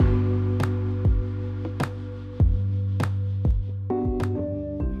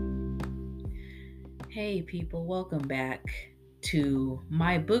Hey people, welcome back to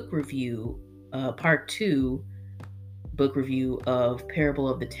my book review, part two book review of Parable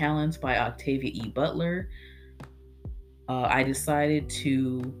of the Talents by Octavia E. Butler. I decided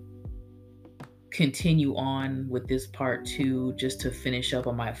to continue on with this part two just to finish up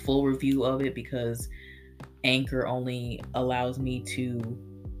on my full review of it because Anchor only allows me to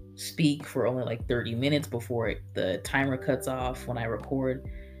speak for only like 30 minutes before the timer cuts off when I record.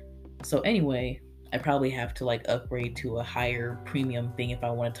 So anyway, I probably have to like upgrade to a higher premium thing if I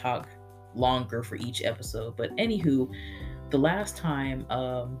want to talk longer for each episode. But anywho, the last time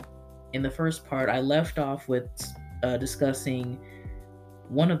in the first part, I left off with discussing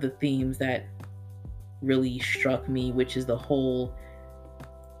one of the themes that really struck me, which is the whole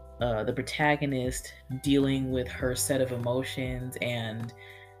the protagonist dealing with her set of emotions and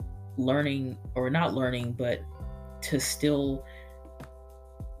learning, or not learning, but to still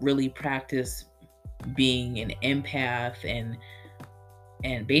really practice being an empath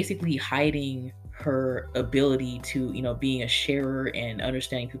and basically hiding her ability to, being a sharer and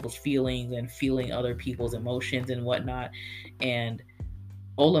understanding people's feelings and feeling other people's emotions and whatnot. And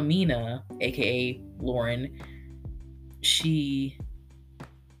Olamina, aka Lauren, she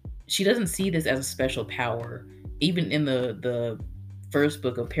doesn't see this as a special power. Even in the first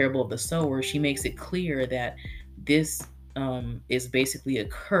book of Parable of the Sower, she makes it clear that this is basically a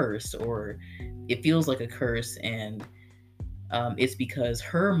curse, or it feels like a curse, and it's because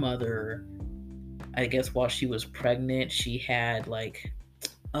her mother, I guess, while she was pregnant, she had like,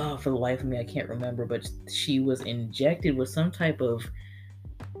 oh, for the life of me, I can't remember, but she was injected with some type of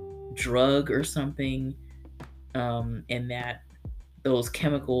drug or something, and that those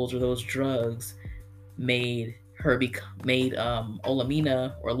chemicals or those drugs made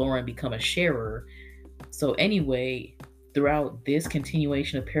Olamina or Lauren become a sharer. So anyway, throughout this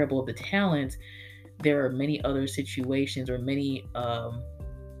continuation of Parable of the Talents, there are many other situations or many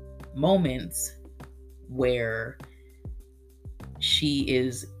moments where she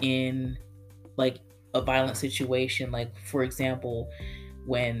is in like a violent situation. Like, for example,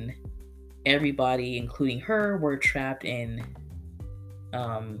 when everybody, including her, were trapped in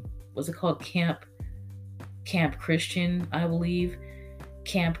what's it called? Camp Christian, I believe.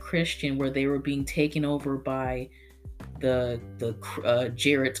 Camp Christian, where they were being taken over by the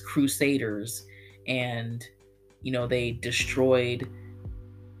Jarrett's Crusaders, and they destroyed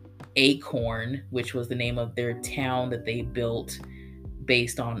Acorn, which was the name of their town that they built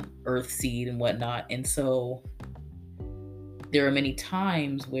based on Earthseed and whatnot. And so there are many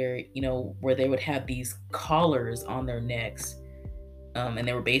times where where they would have these collars on their necks, and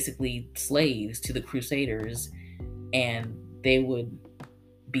they were basically slaves to the Crusaders, and they would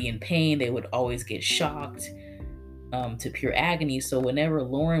be in pain. They would always get shocked to pure agony. So whenever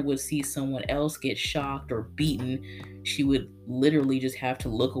Lauren would see someone else get shocked or beaten, she would literally just have to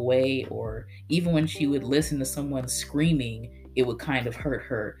look away, or even when she would listen to someone screaming, it would kind of hurt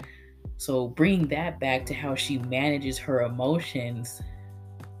her. So bringing that back to how she manages her emotions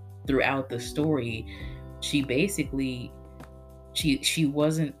throughout the story, she basically she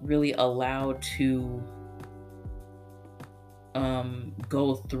wasn't really allowed to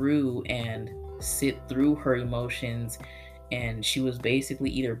go through and sit through her emotions, and she was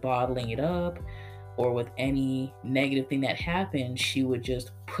basically either bottling it up, or with any negative thing that happened, she would just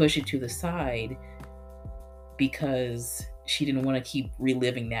push it to the side because she didn't want to keep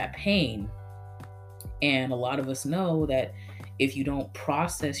reliving that pain. And a lot of us know that if you don't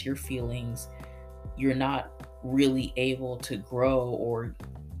process your feelings, you're not really able to grow or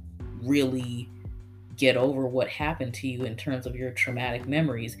really get over what happened to you in terms of your traumatic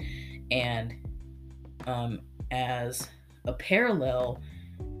memories. And as a parallel,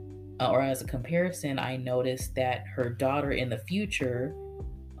 or as a comparison, I noticed that her daughter in the future,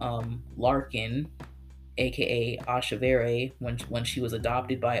 Larkin, aka Ashavere, when she was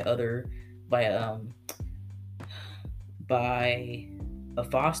adopted by a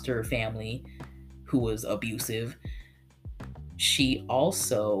foster family who was abusive, she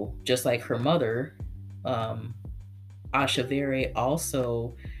also, just like her mother, Ashavere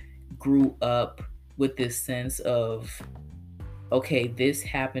also grew up with this sense of, okay, this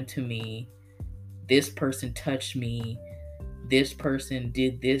happened to me, this person touched me, this person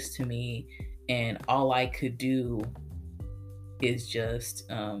did this to me, and all I could do is just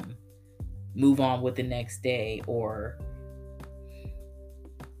move on with the next day, or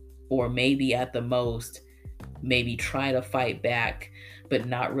maybe at the most, maybe try to fight back, but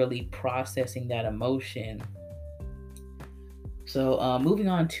not really processing that emotion. So moving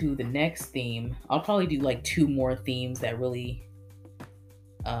on to the next theme, I'll probably do like two more themes that really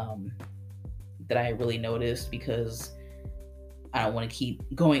that I really noticed, because I don't want to keep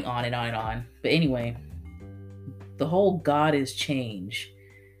going on and on and on. But anyway, the whole God is change.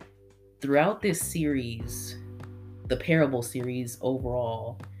 Throughout this series, the Parable series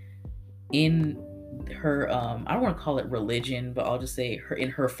overall, in her I don't want to call it religion, but I'll just say in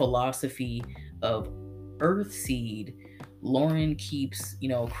her philosophy of Earthseed, Lauren keeps,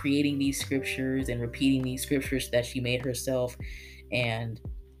 creating these scriptures and repeating these scriptures that she made herself. And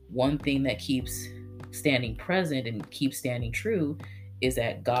one thing that keeps standing present and keeps standing true is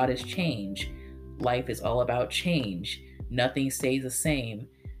that God is change. Life is all about change. Nothing stays the same.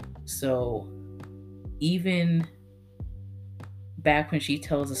 So even back when she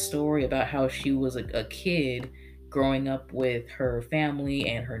tells a story about how she was a kid growing up with her family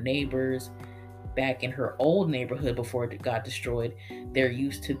and her neighbors back in her old neighborhood before it got destroyed, there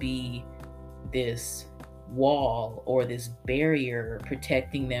used to be this wall or this barrier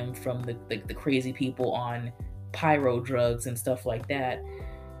protecting them from the crazy people on pyro drugs and stuff like that.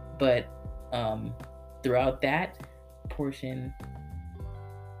 But throughout that portion,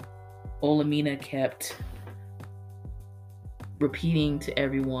 Olamina kept repeating to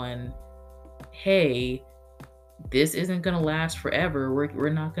everyone, hey, this isn't going to last forever. We're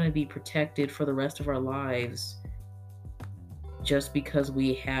not going to be protected for the rest of our lives just because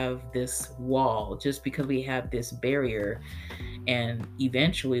we have this wall, just because we have this barrier. And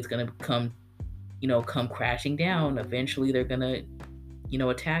eventually it's going to come crashing down. Eventually they're going to,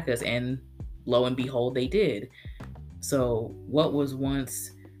 attack us. And lo and behold, they did. So what was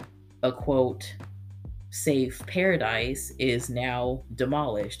once a quote safe paradise is now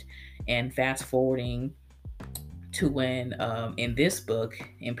demolished. And fast forwarding to when in this book,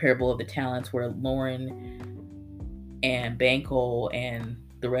 in Parable of the Talents, where Lauren and Banquo and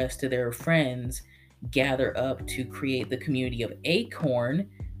the rest of their friends gather up to create the community of Acorn,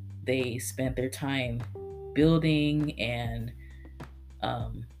 they spent their time building and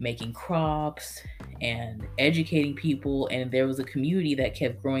making crops and educating people, and there was a community that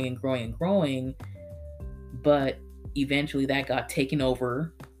kept growing and growing and growing. But eventually that got taken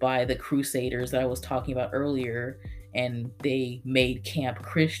over by the Crusaders that I was talking about earlier, and they made Camp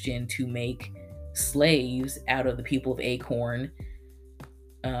Christian to make slaves out of the people of Acorn,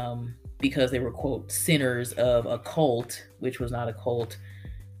 because they were, quote, sinners of a cult, which was not a cult.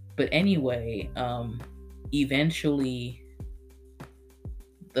 But anyway, eventually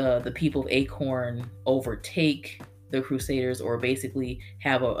the people of Acorn overtake the Crusaders, or basically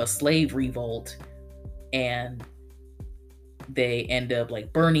have a slave revolt, and they end up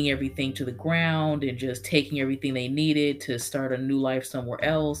like burning everything to the ground and just taking everything they needed to start a new life somewhere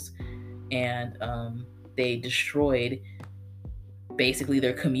else. And they destroyed basically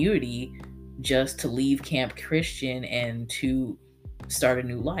their community just to leave Camp Christian and to start a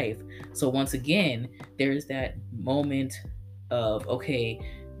new life. So once again, there's that moment of, okay,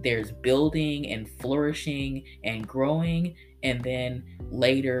 there's building and flourishing and growing, and then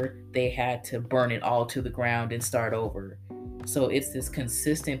later they had to burn it all to the ground and start over. So it's this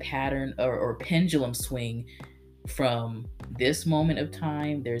consistent pattern or pendulum swing from this moment of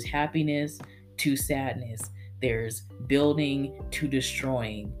time. There's happiness to sadness. There's building to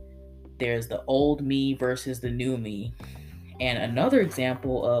destroying. There's the old me versus the new me. And another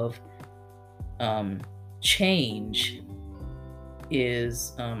example of change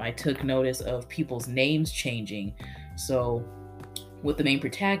is I took notice of people's names changing. So with the main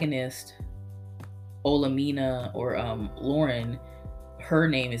protagonist, Olamina, or Lauren, her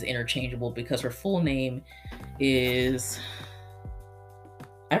name is interchangeable because her full name is,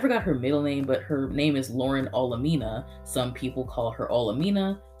 I forgot her middle name, but her name is Lauren Olamina. Some people call her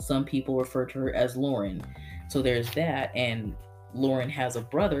Olamina. Some people refer to her as Lauren. So there's that. And Lauren has a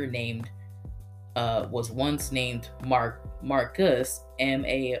brother named, was once named Marcus, Marcus,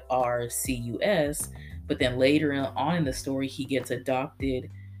 but then later on in the story, he gets adopted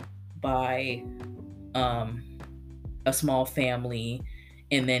by a small family,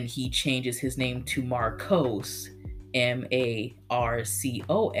 and then he changes his name to Marcos, Marcos.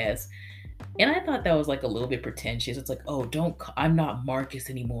 And I thought that was like a little bit pretentious. It's like, oh, I'm not Marcus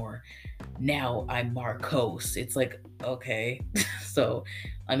anymore. Now I'm Marcos. It's like, okay. So,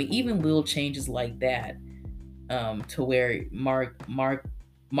 I mean, even little changes like that, to where Mark,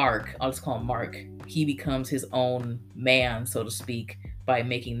 I'll just call him Mark, he becomes his own man, so to speak, by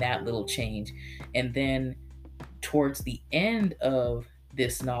making that little change. And then towards the end of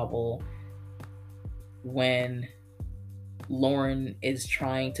this novel, when Lauren is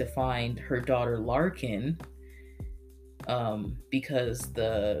trying to find her daughter Larkin, because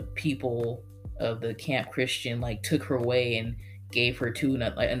the people of the Camp Christian like took her away and gave her to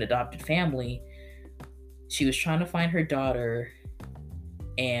an adopted family, she was trying to find her daughter,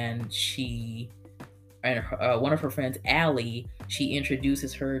 and one of her friends, Allie, she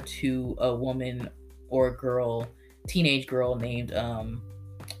introduces her to a woman or a girl, teenage girl named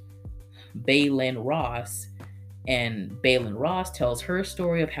Baylin Ross. And Baylin Ross tells her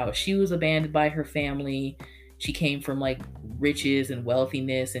story of how she was abandoned by her family. She came from like riches and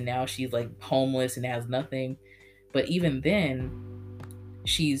wealthiness, and now she's like homeless and has nothing. But even then,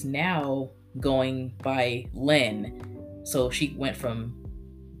 she's now going by Len. So she went from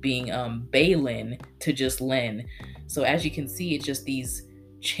being Baylin to just Len. So as you can see, it's just these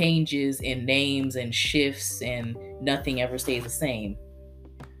changes in names and shifts, and nothing ever stays the same.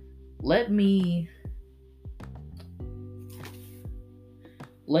 Let me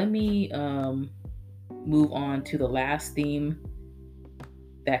move on to the last theme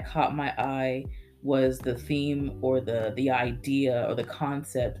that caught my eye. Was the theme, or the idea, or the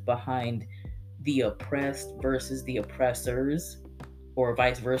concept behind the oppressed versus the oppressors, or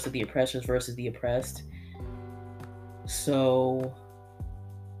vice versa, the oppressors versus the oppressed. So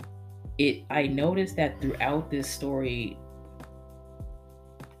I noticed that throughout this story,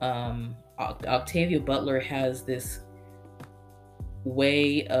 Octavia Butler has this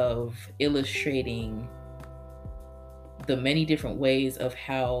way of illustrating the many different ways of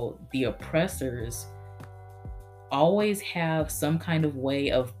how the oppressors always have some kind of way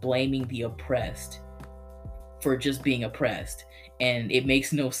of blaming the oppressed for just being oppressed. And it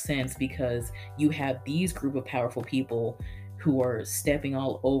makes no sense, because you have these group of powerful people who are stepping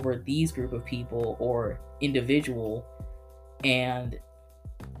all over these group of people or individual, and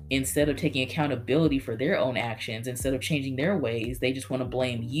instead of taking accountability for their own actions, instead of changing their ways, they just want to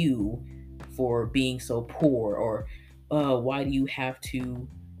blame you for being so poor, or why do you have to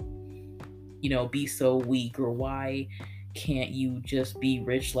be so weak, or why can't you just be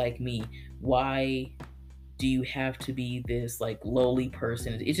rich like me? Why do you have to be this like lowly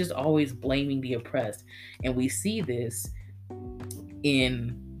person? It's just always blaming the oppressed. And we see this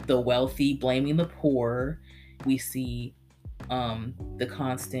in the wealthy blaming the poor. We see the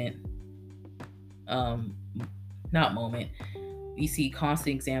constant not moment we see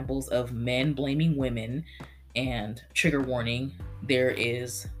constant examples of men blaming women. And trigger warning, there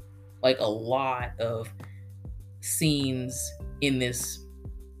is like a lot of scenes in this,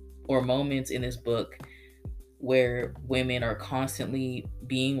 or moments in this book, where women are constantly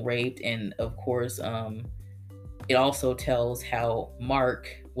being raped. And of course, it also tells how Mark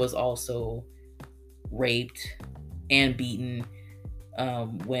was also raped and beaten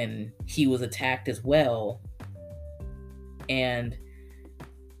when he was attacked as well. And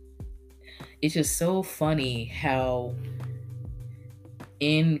it's just so funny how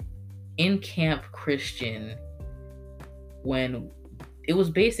in Camp Christian, when it was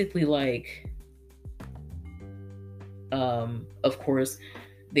basically like, of course,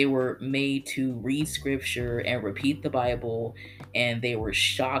 they were made to read scripture and repeat the Bible, and they were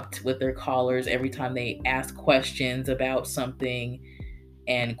shocked with their collars every time they asked questions about something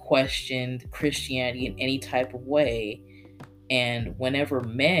and questioned Christianity in any type of way. And whenever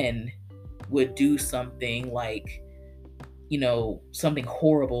men would do something like, something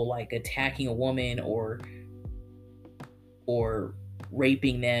horrible, like attacking a woman or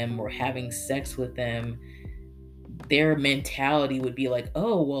raping them or having sex with them, their mentality would be like,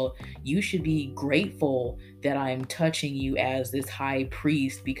 oh, well, you should be grateful that I'm touching you as this high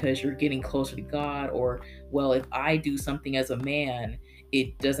priest because you're getting closer to God. Or, well, if I do something as a man,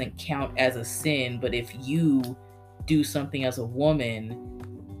 it doesn't count as a sin. But if you do something as a woman,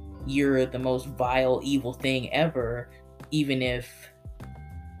 you're the most vile, evil thing ever, even if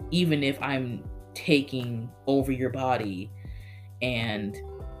I'm taking over your body. And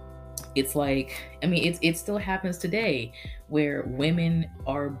it's like, I mean, it still happens today, where women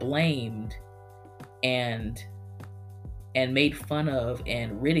are blamed and made fun of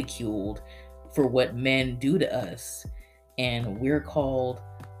and ridiculed for what men do to us. And we're called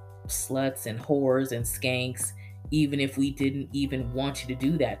sluts and whores and skanks, even if we didn't even want you to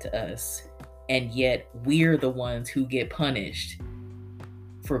do that to us. And yet we're the ones who get punished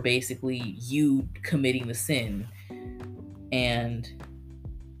for basically you committing the sin. And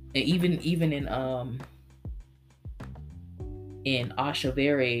even in Asha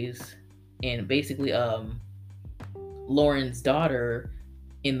Veres, and basically Lauren's daughter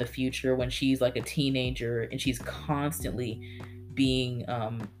in the future, when she's like a teenager and she's constantly being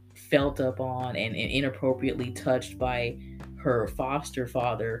felt up on and inappropriately touched by her foster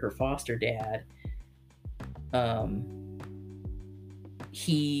father, her foster dad,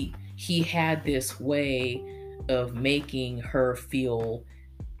 he had this way of making her feel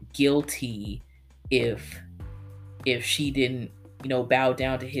guilty if she didn't, bow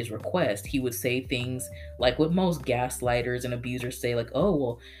down to his request. He would say things like what most gaslighters and abusers say, like, oh,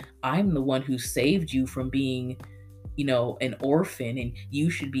 well, I'm the one who saved you from being, an orphan, and you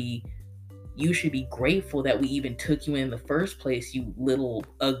should be grateful that we even took you in the first place, you little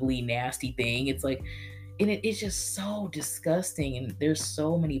ugly nasty thing. It's like, and it's just so disgusting, and there's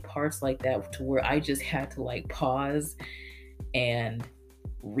so many parts like that to where I just had to like pause and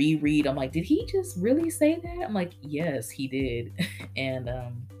reread. I'm like, did he just really say that? I'm like, yes, he did. And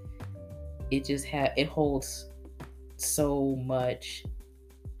it holds so much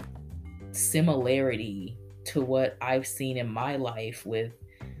similarity to what I've seen in my life with,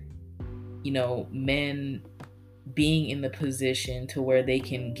 men being in the position to where they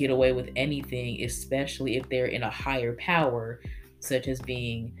can get away with anything, especially if they're in a higher power, such as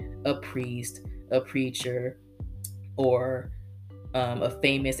being a priest, a preacher, or a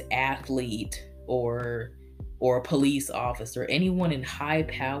famous athlete, or a police officer. Anyone in high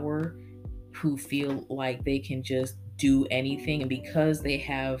power who feel like they can just do anything, and because they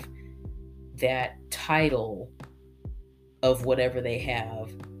have that title of whatever they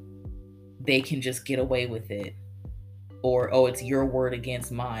have, they can just get away with it. Or, oh, it's your word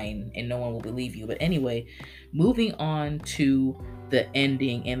against mine and no one will believe you. But anyway, moving on to the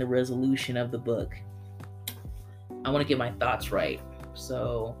ending and the resolution of the book, I want to get my thoughts right.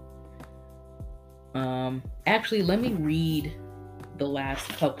 So, actually, let me read the last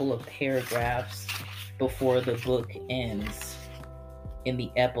couple of paragraphs before the book ends in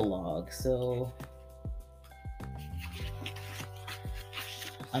the epilogue. So,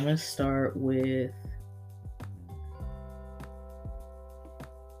 I'm going to start with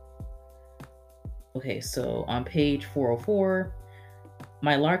okay, so on page 404,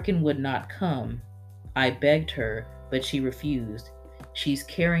 my Larkin would not come. I begged her, but she refused. She's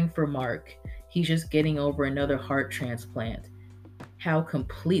caring for Mark. He's just getting over another heart transplant. How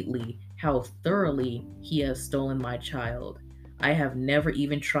completely, how thoroughly he has stolen my child. I have never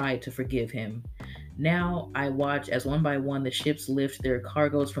even tried to forgive him. Now I watch as one by one the ships lift their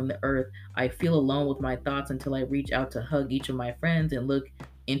cargoes from the earth. I feel alone with my thoughts until I reach out to hug each of my friends and look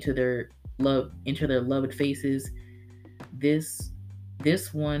into their loved faces. This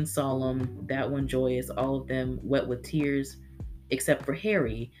one solemn, that one joyous, all of them wet with tears, except for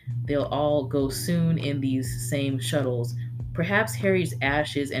Harry. They'll all go soon in these same shuttles. Perhaps Harry's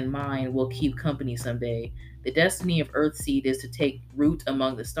ashes and mine will keep company someday. The destiny of Earthseed is to take root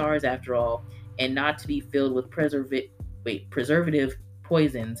among the stars after all, and not to be filled with preservative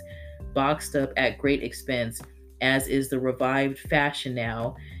poisons, boxed up at great expense, as is the revived fashion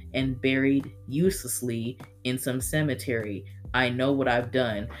now, and buried uselessly in some cemetery. I know what I've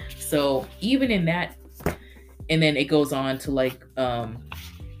done. So even in that, and then it goes on to like,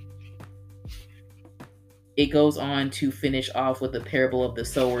 it goes on to finish off with the parable of the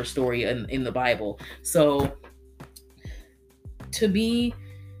sower story in the Bible. So to me,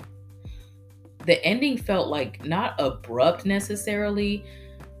 the ending felt like not abrupt necessarily,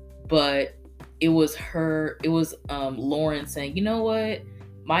 but it was Lauren saying, you know what?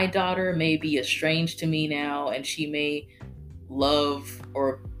 My daughter may be estranged to me now, and she may love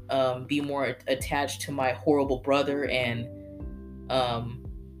or be more attached to my horrible brother. And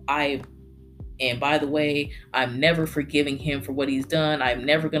by the way, I'm never forgiving him for what he's done. I'm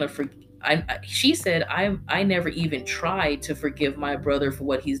never gonna she said, I never even tried to forgive my brother for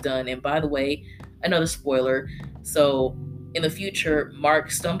what he's done. And by the way, another spoiler. So in the future,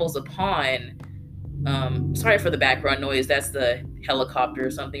 Mark stumbles upon, sorry for the background noise. That's the helicopter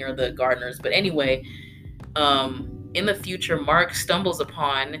or something, or the gardeners. But anyway, in the future, Mark stumbles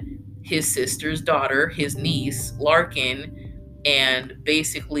upon his sister's daughter, his niece, Larkin, and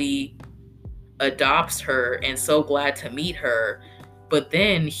basically adopts her, and so glad to meet her. But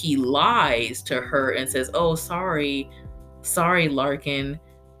then he lies to her and says, oh, sorry, Larkin,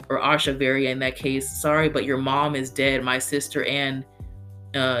 or Ashavaria in that case, sorry, but your mom is dead. My sister and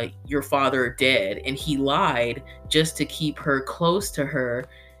your father are dead. And he lied just to keep her close to her.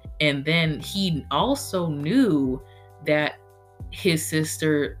 And then he also knew that his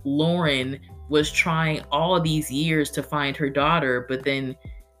sister Lauren was trying all these years to find her daughter, but then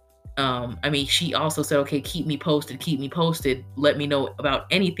she also said, okay, keep me posted, let me know about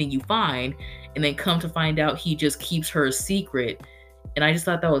anything you find. And then come to find out, he just keeps her a secret. And I just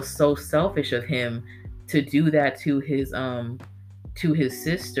thought that was so selfish of him to do that to his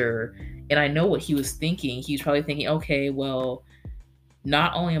sister. And I know what he was thinking. He's probably thinking, okay, well,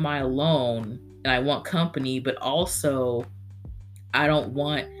 not only am I alone and I want company, but also I don't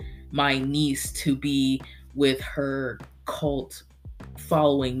want my niece to be with her cult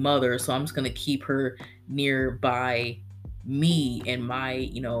following mother, so I'm just going to keep her nearby me and my,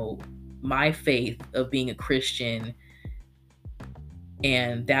 my faith of being a Christian.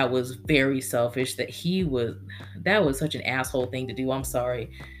 And that was very selfish. That was such an asshole thing to do. I'm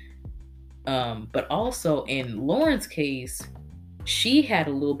sorry. But also in Lauren's case, she had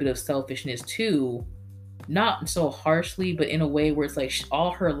a little bit of selfishness too, not so harshly, but in a way where it's like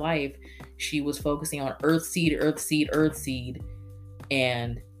all her life she was focusing on Earthseed, Earthseed, Earthseed.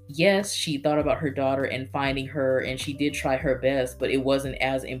 And yes, she thought about her daughter and finding her, and she did try her best, but it wasn't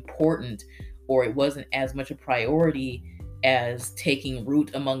as important, or it wasn't as much a priority as taking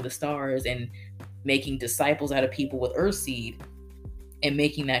root among the stars and making disciples out of people with Earthseed and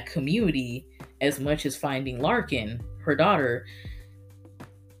making that community as much as finding Larkin, her daughter.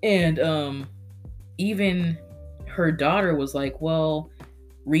 And even her daughter was like, well,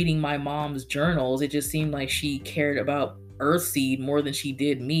 reading my mom's journals, it just seemed like she cared about Earthseed more than she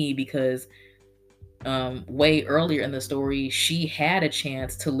did me, because way earlier in the story, she had a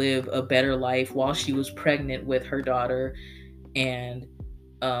chance to live a better life while she was pregnant with her daughter, and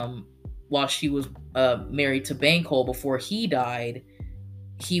while she was married to Bankhole before he died.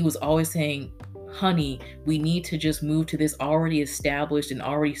 He was always saying, honey, we need to just move to this already established and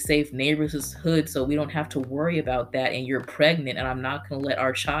already safe neighborhood so we don't have to worry about that. And you're pregnant, and I'm not going to let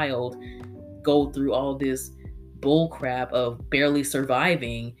our child go through all this bull crap of barely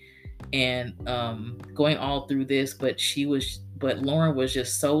surviving and going all through this. But Lauren was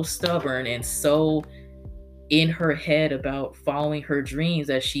just so stubborn and so in her head about following her dreams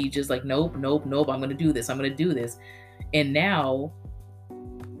that she just like, nope, nope, nope, I'm going to do this. I'm going to do this. And now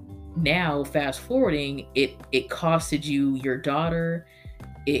fast forwarding, it costed you your daughter,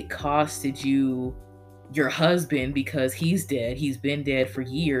 it costed you your husband, because he's dead. He's been dead for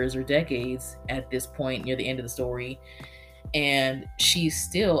years or decades at this point near the end of the story. And she's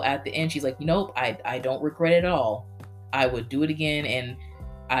still at the end, she's like, nope, I don't regret it at all. I would do it again. And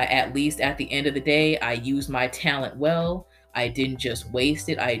I, at least at the end of the day, I used my talent well. I didn't just waste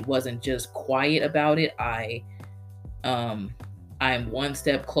it. I wasn't just quiet about it. I'm one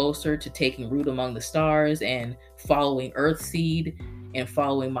step closer to taking root among the stars and following Earthseed and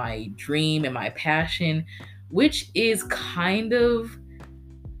following my dream and my passion, which is kind of,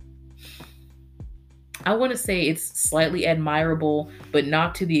 I want to say it's slightly admirable, but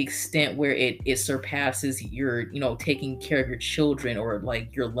not to the extent where it surpasses your, taking care of your children or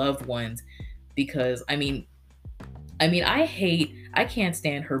like your loved ones. Because I can't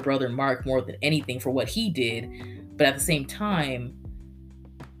stand her brother Mark more than anything for what he did. But at the same time,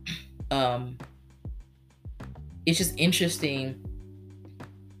 it's just interesting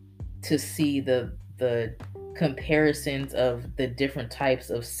to see the comparisons of the different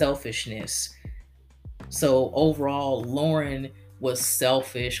types of selfishness. So overall, Lauren was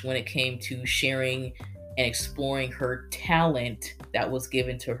selfish when it came to sharing and exploring her talent that was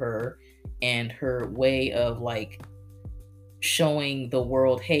given to her, and her way of like showing the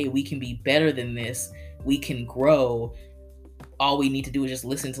world, hey, we can be better than this. We can grow. All we need to do is just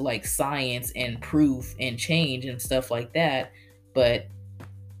listen to like science and proof and change and stuff like that. But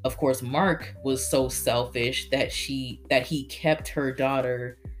of course, Mark was so selfish that he kept her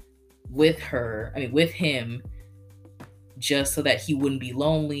daughter with him, just so that he wouldn't be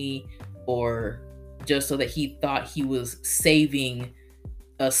lonely, or just so that he thought he was saving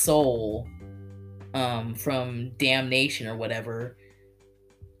a soul from damnation or whatever.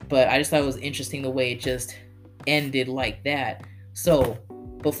 But I just thought it was interesting the way it just ended like that. So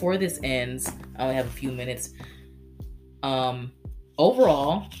before this ends, I only have a few minutes.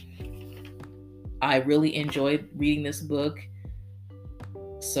 Overall, I really enjoyed reading this book.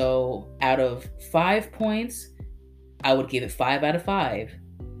 So out of 5 points, I would give it 5 out of 5.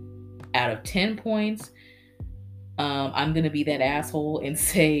 Out of 10 points, I'm going to be that asshole and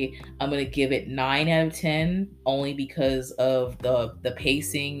say I'm going to give it 9 out of 10, only because of the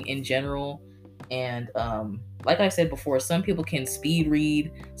pacing in general. And like I said before, some people can speed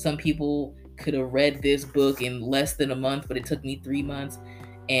read. Some people could have read this book in less than a month, but it took me 3 months.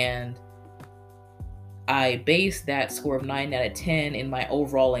 And I based that score of 9 out of 10 in my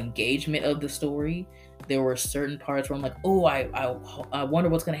overall engagement of the story. There were certain parts where I'm like, oh, I wonder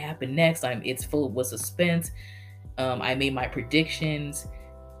what's going to happen next. It's full with suspense. I made my predictions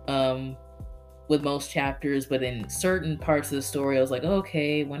with most chapters, but in certain parts of the story, I was like,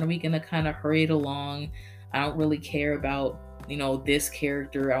 okay, when are we going to kind of hurry it along? I don't really care about, this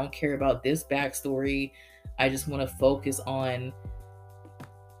character. I don't care about this backstory. I just want to focus on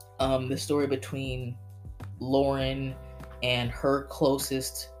the story between Lauren and her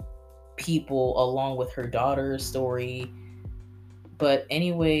closest people, along with her daughter's story. But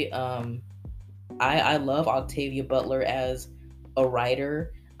anyway, I love Octavia Butler as a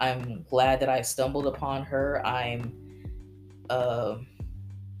writer. I'm glad that I stumbled upon her. Uh,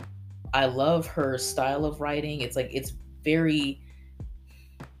 I love her style of writing. It's very,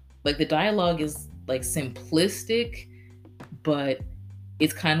 like, the dialogue is like simplistic, but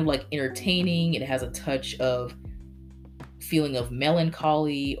it's kind of like entertaining. It has a touch of feeling of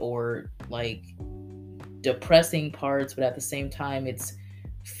melancholy or like depressing parts, but at the same time, it's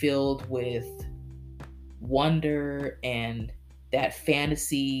filled with wonder and that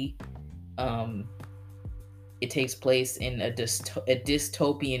fantasy. Um, it takes place in a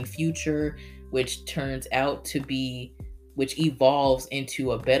dystopian future, which turns out to be, which evolves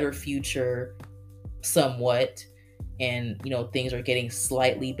into a better future somewhat. And, things are getting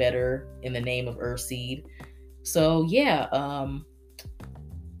slightly better in the name of Earthseed. So, yeah,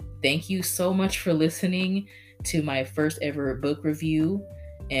 thank you so much for listening to my first ever book review.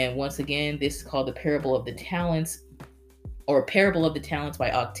 And once again, this is called The Parable of the Talents, or Parable of the Talents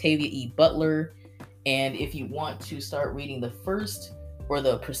by Octavia E. Butler. And if you want to start reading the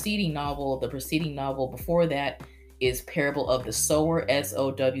preceding novel before that is Parable of the Sower,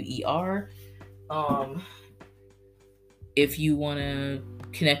 Sower. If you want to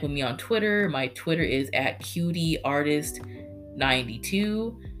connect with me on Twitter, my Twitter is at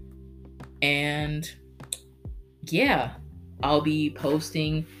cutieartist92. And yeah, I'll be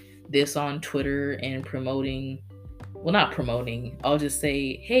posting this on Twitter and not promoting, I'll just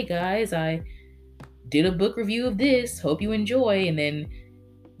say, hey guys, I did a book review of this, hope you enjoy. And then,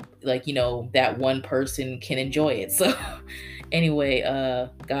 that one person can enjoy it. So anyway,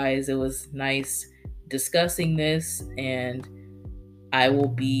 guys, it was nice discussing this, and I will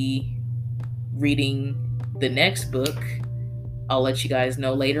be reading the next book. I'll let you guys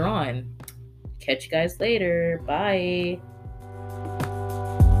know later on. Catch you guys later. Bye.